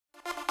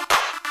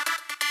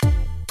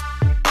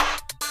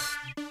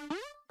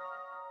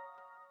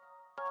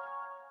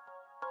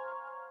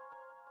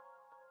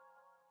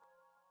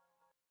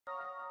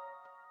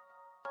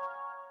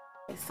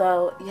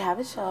So you have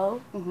a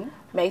show,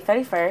 May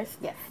 31st.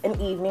 Yes. An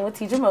evening with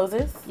Teedra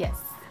Moses. Yes.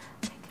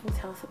 Can you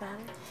tell us about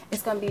it?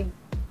 It's gonna be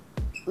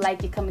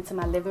like you come into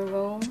my living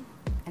room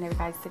and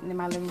everybody's sitting in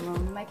my living room.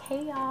 I'm like,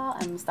 hey y'all,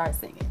 and start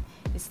singing.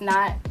 It's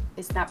not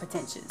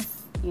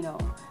pretentious. You know,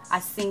 I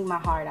sing my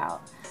heart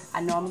out.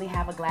 I normally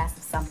have a glass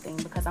of something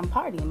because I'm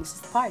partying. It's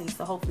just a party,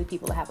 so hopefully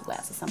people will have a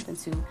glass of something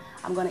too.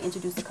 I'm gonna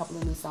introduce a couple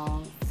of new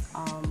songs.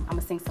 I'm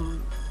gonna sing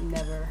some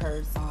never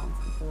heard songs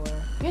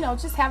before. You know,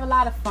 just have a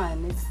lot of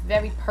fun. It's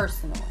very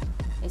personal.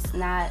 It's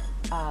not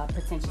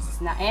pretentious.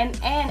 It's not. And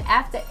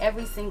after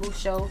every single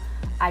show,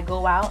 I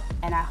go out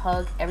and I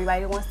hug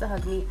everybody that wants to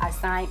hug me. I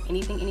sign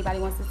anything anybody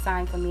wants to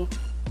sign for me.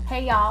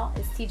 Hey y'all,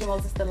 it's Teedra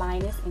Moses the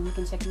Lioness, and you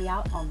can check me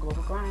out on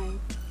Global Grind.